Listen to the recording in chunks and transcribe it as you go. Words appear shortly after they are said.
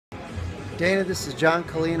Dana, this is John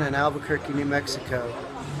Colina in Albuquerque, New Mexico.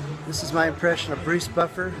 This is my impression of Bruce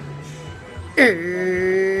Buffer. It's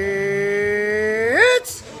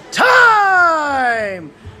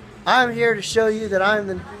time! I'm here to show you that I'm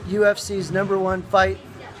the UFC's #1 Fight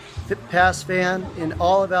Pass fan in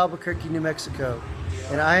all of Albuquerque, New Mexico.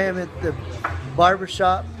 And I am at the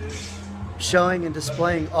barbershop showing and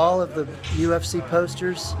displaying all of the UFC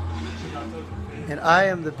posters. And I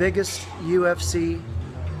am the biggest UFC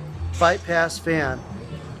Fight Pass fan.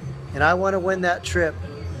 And I want to win that trip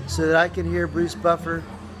so that I can hear Bruce Buffer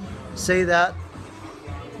say that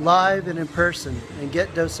live and in person and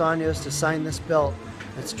get Dos Anjos to sign this belt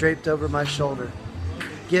that's draped over my shoulder.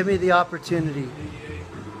 Give me the opportunity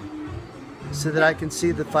so that I can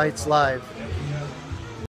see the fights live.